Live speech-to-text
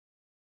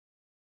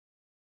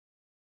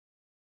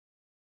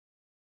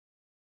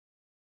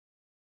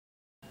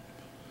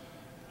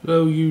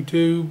Hello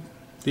YouTube,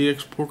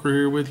 DX Porker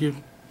here with you.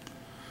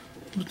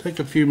 I'll take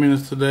a few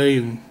minutes today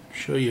and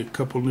show you a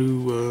couple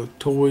new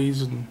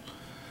toys and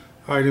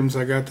items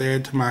I got to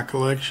add to my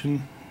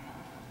collection.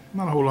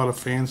 Not a whole lot of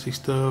fancy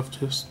stuff,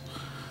 just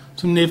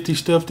some nifty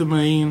stuff to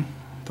me, and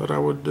thought I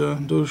would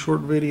do a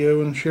short video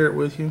and share it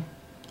with you.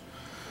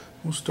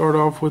 We'll start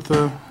off with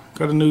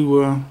got a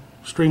new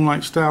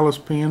Streamlight Stylus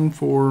pen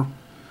to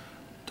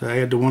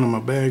add to one of my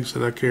bags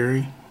that I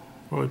carry.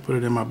 Probably put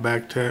it in my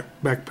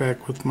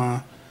backpack with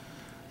my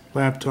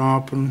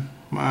laptop and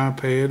my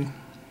iPad.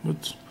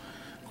 It's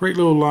a great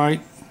little light.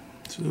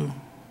 It's a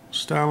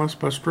Stylus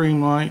by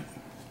Streamlight.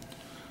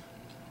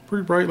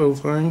 Pretty bright little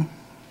thing.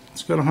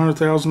 It's got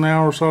 100,000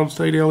 hour solid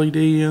state LED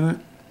in it.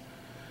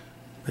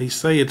 They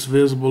say it's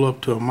visible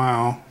up to a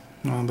mile.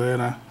 Now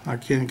that I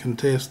can't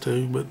contest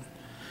to, but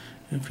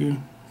if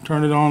you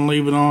turn it on,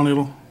 leave it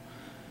on,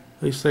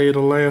 they say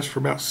it'll last for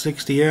about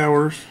 60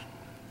 hours.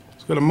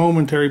 It's got a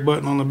momentary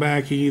button on the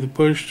back. You either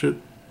push it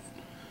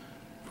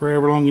for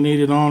however long you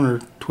need it on, or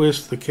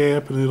twist the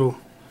cap and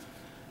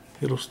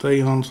it'll stay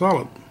on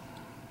solid.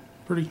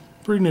 Pretty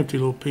nifty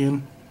little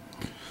pen.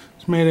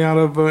 It's made out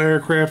of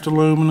aircraft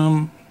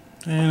aluminum,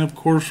 and of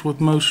course with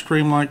most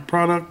Streamlight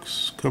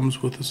products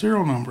comes with a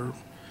serial number,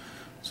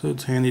 so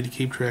it's handy to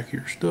keep track of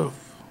your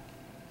stuff.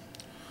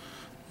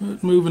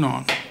 But moving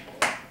on.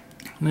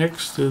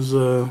 Next is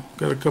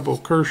got a couple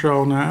of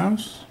Kershaw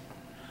knives.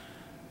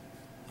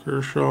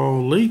 Kershaw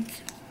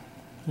Leek,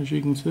 as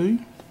you can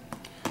see.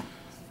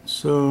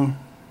 It's a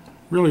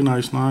really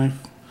nice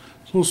knife.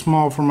 It's a little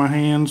small for my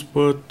hands,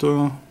 but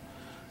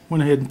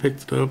went ahead and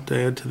picked it up to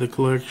add to the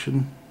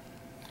collection.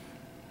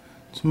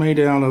 It's made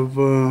out of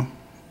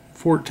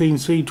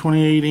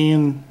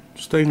 14C28N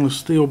stainless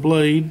steel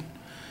blade.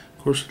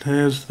 Of course, it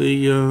has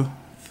the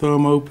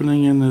thumb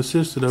opening and the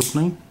assisted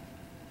opening.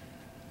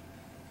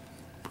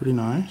 Pretty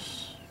nice.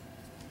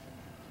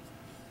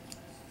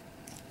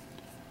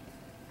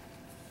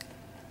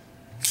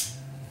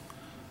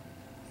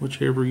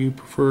 Whichever you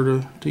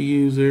prefer to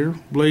use there.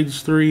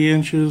 Blade's 3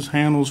 inches,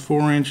 handle's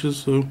 4 inches,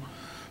 so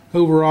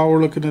overall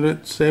we're looking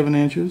at 7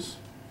 inches.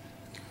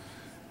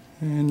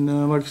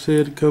 And like I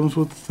said, it comes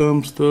with the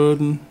thumb stud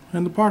and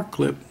the pocket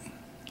clip.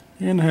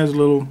 And it has a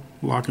little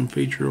locking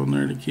feature on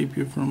there to keep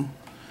you from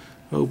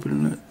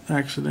opening it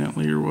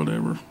accidentally or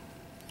whatever.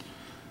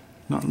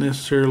 Not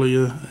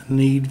necessarily a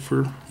need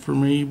for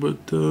me, but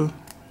you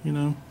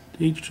know,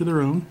 each to their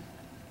own.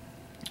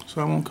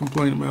 So I won't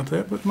complain about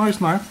that, but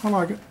nice knife, I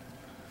like it.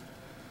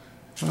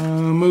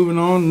 Moving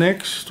on,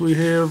 next we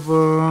have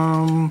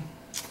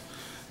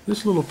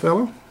this little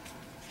fella.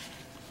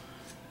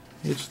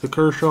 It's the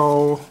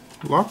Kershaw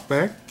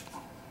Lockback.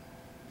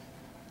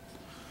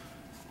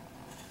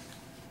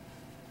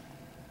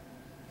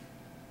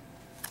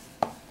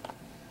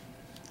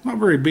 Not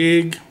very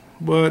big,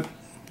 but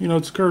you know,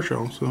 it's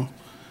Kershaw, so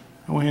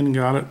I went ahead and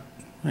got it,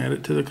 add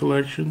it to the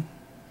collection.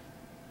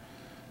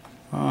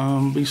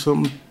 Be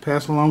something to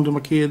pass along to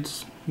my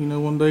kids, you know,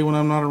 one day when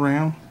I'm not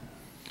around.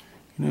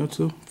 You know, it's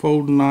a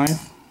folding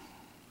knife.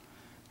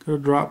 Got a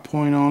drop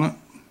point on it.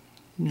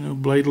 You know,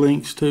 blade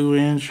length's 2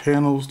 inch,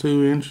 handle's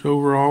 2 inch.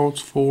 Overall,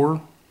 it's 4.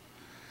 Of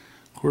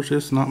course,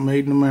 it's not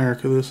made in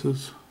America. This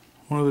is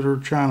one of their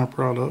China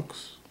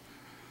products.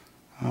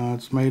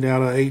 It's made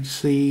out of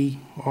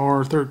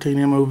HCR 13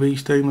 MOV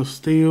stainless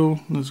steel.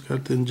 And it's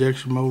got the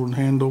injection molded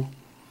handle.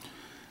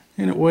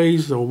 And it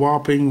weighs a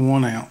whopping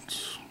 1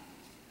 ounce.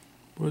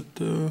 But,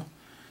 you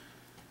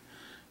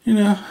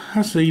know,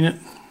 I seen it.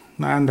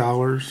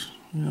 $9.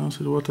 You know, I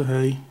said, what the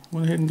hey.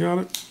 Went ahead and got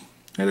it.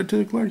 Added to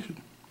the collection.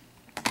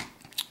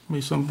 Be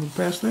something to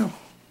pass down.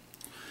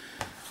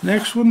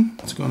 Next one,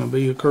 it's going to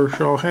be a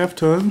Kershaw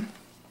Halfton.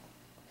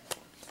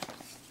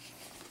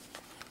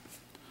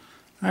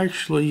 I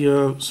actually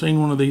seen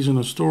one of these in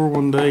a store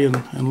one day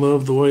and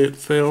loved the way it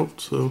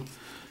felt. So,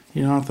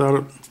 you know, I thought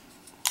it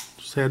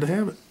just had to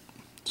have it.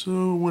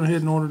 So, went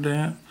ahead and ordered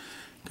that.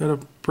 Got a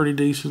pretty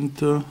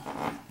decent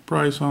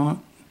price on it.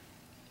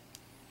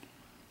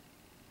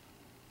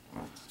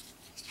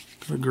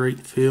 Got a great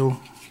feel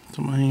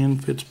to my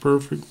hand, fits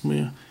perfect.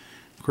 Be a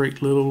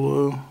great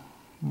little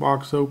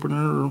box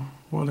opener or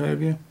what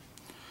have you.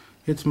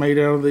 It's made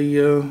out of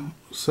the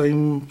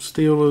same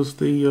steel as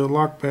the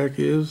Lockback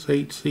is,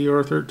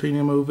 HCR 13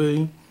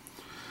 MOV.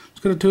 It's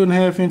got a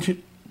 2.5 inch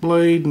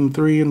blade and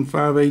 3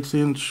 5/8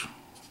 inch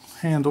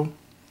handle,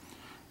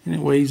 and it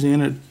weighs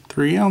in at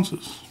 3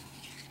 ounces.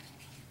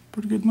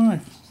 Pretty good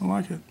knife. I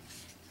like it.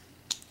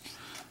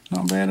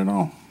 Not bad at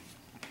all.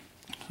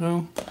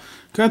 So,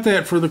 got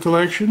that for the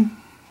collection,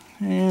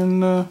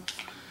 and a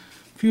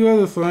few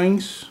other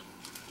things.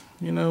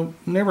 You know,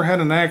 never had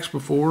an axe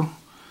before.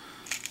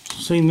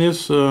 Seen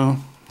this,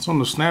 it's on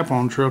the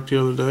Snap-on truck the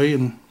other day,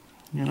 and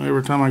you know,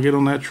 every time I get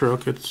on that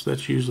truck,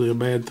 that's usually a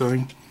bad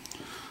thing.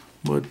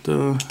 But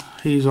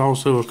he's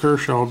also a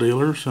Kershaw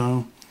dealer,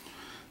 so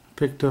I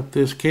picked up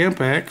this Camp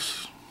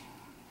Axe.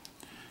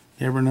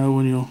 Never know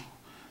when you'll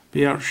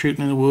be out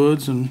shooting in the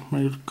woods and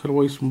maybe cut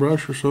away some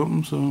brush or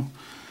something, so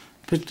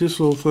picked this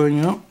little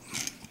thing up.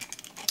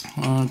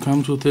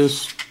 Comes with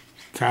this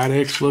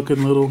Kydex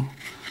looking little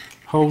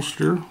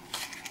holster.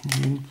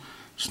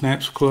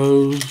 Snaps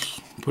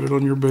closed, put it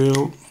on your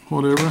belt,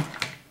 whatever.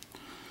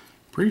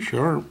 Pretty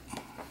sharp.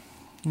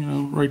 You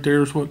know, right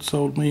there is what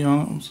sold me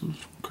on it. This is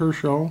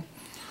Kershaw.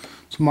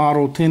 It's a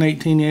model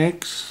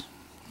 1018X.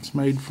 It's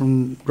made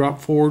from drop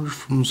forged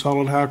from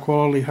solid high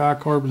quality high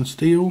carbon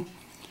steel.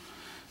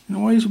 And it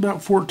weighs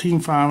about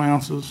 14.5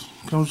 ounces.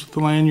 Comes with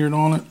the lanyard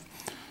on it.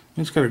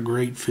 It's got a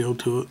great feel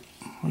to it.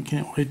 I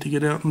can't wait to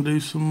get out and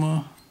do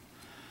some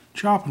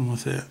chopping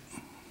with that.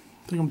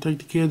 I think I'm gonna take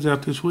the kids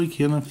out this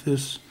weekend if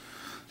this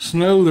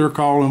snow they're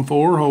calling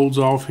for holds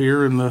off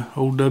here in the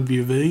old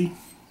WV.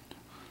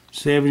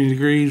 70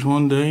 degrees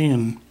one day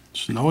and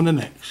snowing the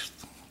next.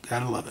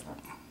 Gotta love it.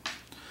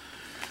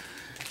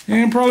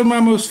 And probably my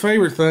most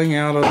favorite thing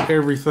out of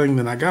everything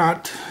that I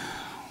got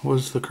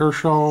was the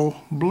Kershaw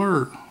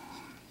Blur.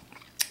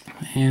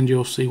 And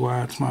you'll see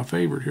why it's my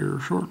favorite here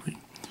shortly.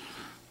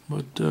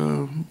 But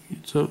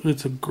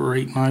it's a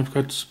great knife.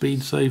 Got the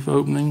speed safe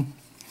opening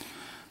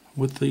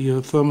with the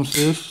thumb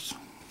assist.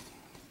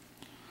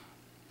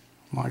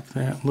 Like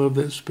that. Love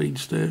that speed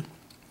step.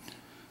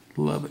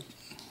 Love it.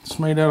 It's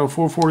made out of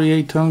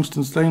 448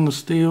 tungsten stainless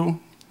steel.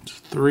 It's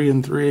 3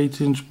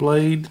 3/8 inch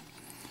blade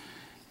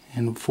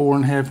and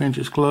 4.5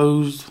 inches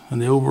closed,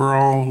 and the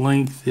overall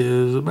length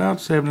is about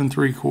 7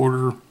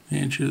 3/4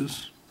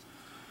 inches.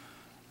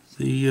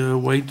 The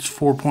weight's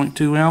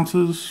 4.2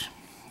 ounces,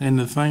 and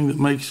the thing that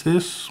makes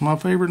this my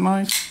favorite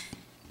knife,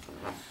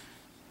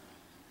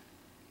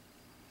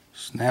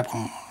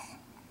 snap-on.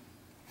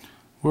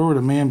 Where would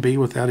a man be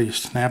without his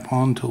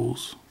snap-on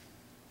tools?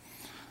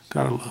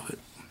 Gotta love it.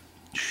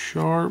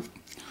 Sharp.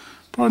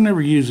 Probably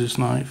never use this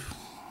knife.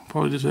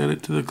 Probably just add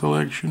it to the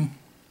collection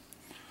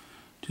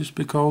just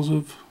because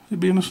of it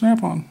being a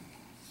snap-on.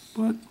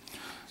 But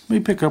let me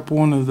pick up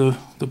one of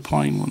the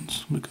plain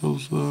ones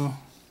because I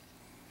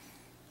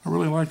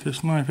really like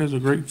this knife. It has a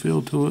great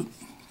feel to it,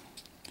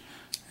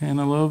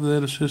 and I love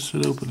that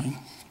assisted opening.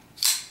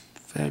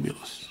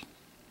 Fabulous.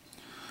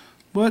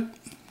 But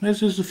that's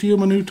just a few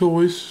of my new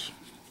toys.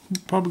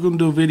 Probably going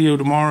to do a video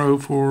tomorrow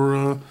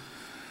for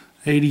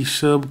 80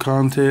 sub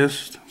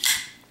contest.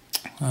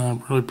 I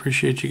really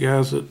appreciate you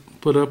guys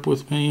that put up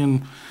with me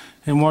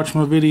and watch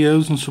my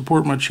videos and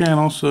support my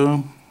channel.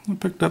 So I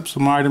picked up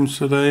some items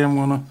today. I'm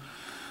going to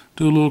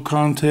do a little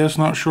contest.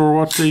 Not sure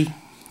what the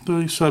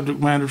subject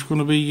matter is going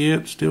to be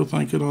yet. Still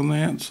thinking on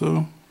that.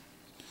 So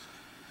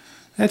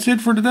that's it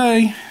for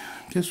today.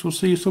 Guess we'll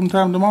see you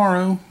sometime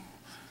tomorrow.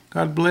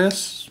 God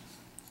bless.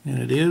 And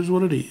it is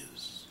what it is.